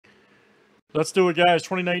Let's do it, guys.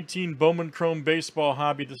 2019 Bowman Chrome Baseball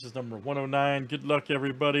Hobby. This is number 109. Good luck,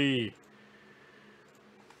 everybody.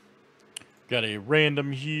 Got a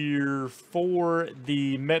random here for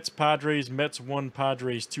the Mets Padres. Mets 1,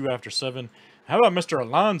 Padres 2 after 7. How about Mr.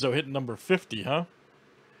 Alonso hitting number 50, huh?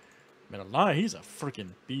 Man, Alonso, he's a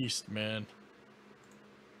freaking beast, man.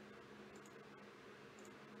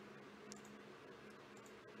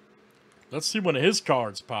 Let's see one of his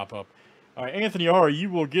cards pop up. All right, Anthony R., you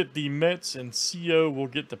will get the Mets, and CO will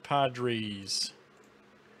get the Padres.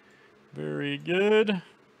 Very good.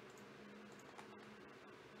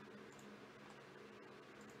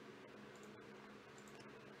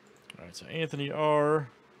 All right, so Anthony R.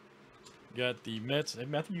 got the Mets. I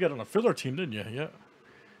think you got on a filler team, didn't you? Yeah.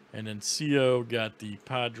 And then CO got the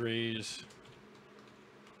Padres.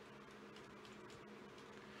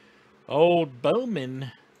 Old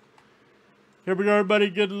Bowman. Here we go, everybody.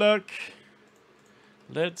 Good luck.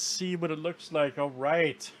 Let's see what it looks like. All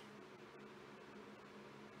right.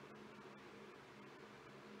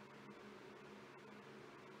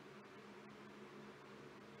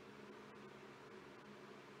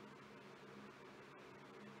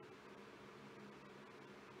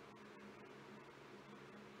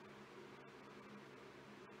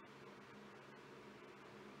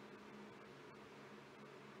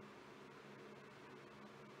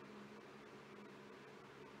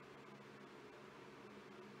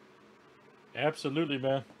 Absolutely,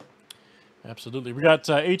 man. Absolutely. We got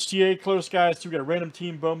HTA close, guys. So we got a random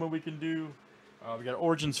team Bowman we can do. We got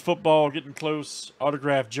Origins football getting close.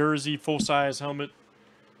 Autographed jersey, full-size helmet.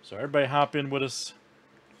 So everybody hop in with us.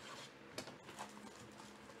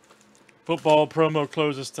 Football promo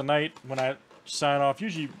closes tonight when I sign off.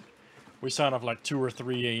 Usually we sign off like 2 or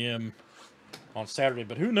 3 a.m. on Saturday,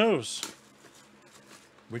 but who knows?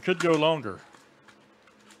 We could go longer.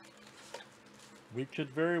 We could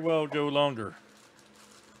very well go longer.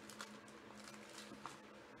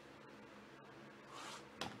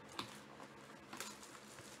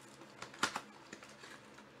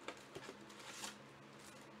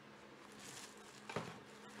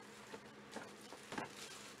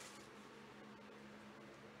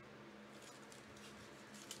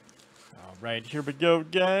 All right, here we go,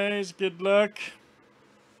 guys. Good luck.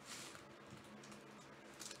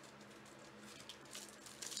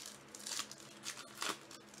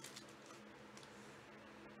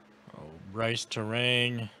 Bryce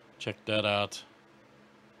Terang, check that out.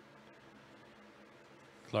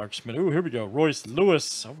 Clark Smith. Ooh, here we go. Royce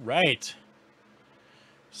Lewis. All right.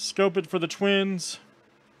 Scope it for the Twins.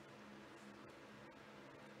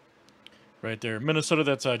 Right there. Minnesota,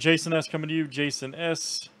 that's Jason S. coming to you. Jason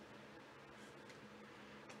S.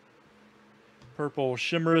 Purple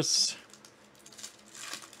Shimmerous.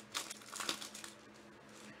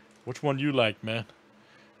 Which one do you like, man?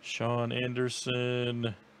 Sean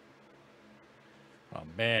Anderson. Oh,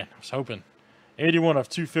 man. I was hoping. 81 of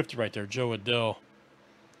 250 right there. Joe Adell.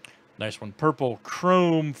 Nice one. Purple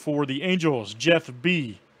Chrome for the Angels. Jeff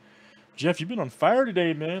B. Jeff, you've been on fire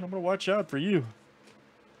today, man. I'm going to watch out for you.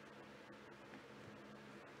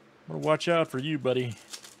 I'm going to watch out for you, buddy.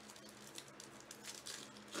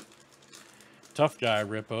 Tough guy,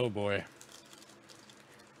 Rip. Oh, boy.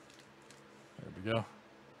 There we go.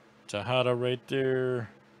 Tejada right there.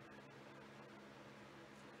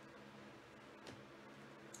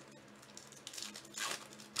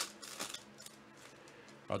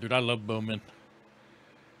 Oh, dude, I love Bowman.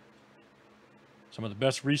 Some of the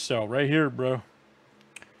best resale right here, bro.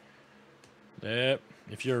 Yep.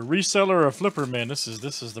 If you're a reseller or a flipper, man, this is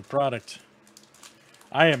the product.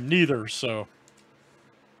 I am neither, so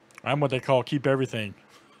I'm what they call keep everything.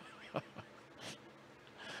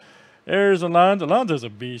 There's Alonso. Alonso's a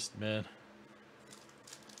beast, man.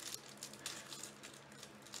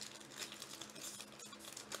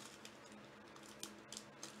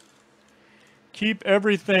 Keep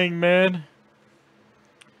everything, man.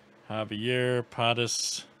 Javier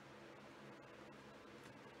Patas.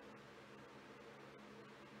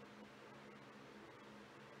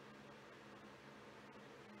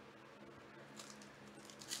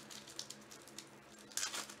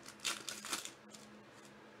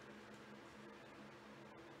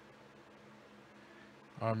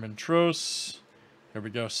 Armentros. Here we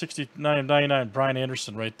go. 69.99. Brian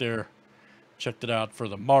Anderson right there. Checked it out for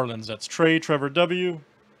the Marlins. That's Trevor W.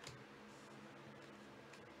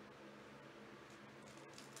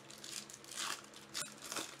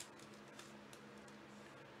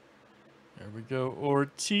 There we go.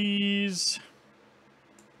 Ortiz.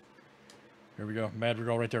 Here we go.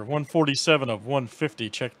 Madrigal right there. 147 of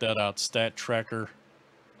 150. Check that out. Stat tracker.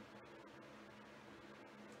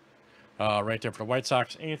 Right there for the White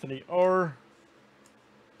Sox, Anthony R.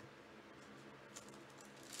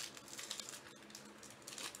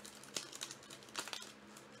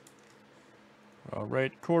 All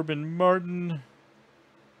right, Corbin Martin.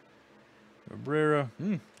 Cabrera.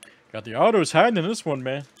 Got the autos hiding in this one,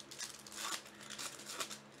 man.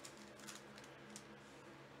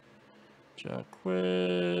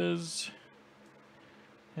 Jaquez.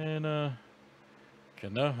 And, no,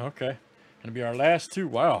 okay. Gonna be our last two.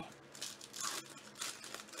 Wow.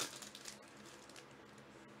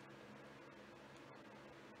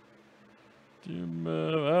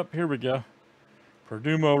 Up, here we go.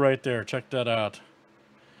 Perdumo right there. Check that out.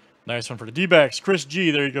 Nice one for the D-backs. Chris G.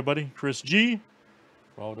 There you go, buddy. Chris G.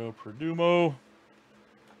 Waldo Perdumo.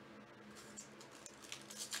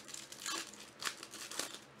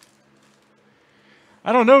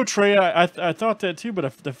 I don't know, Trey. I thought that too,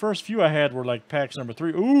 but the first few I had were like packs number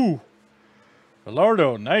 3. Ooh.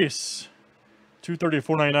 Gallardo. Nice. 230 to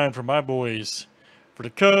 499 for my boys. For the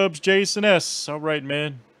Cubs, Jason S. All right,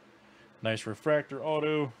 man. Nice refractor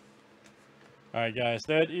auto. All right, guys.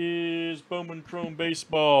 That is Bowman Chrome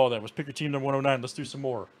Baseball. That was Picker Team number 109. Let's do some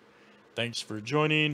more. Thanks for joining.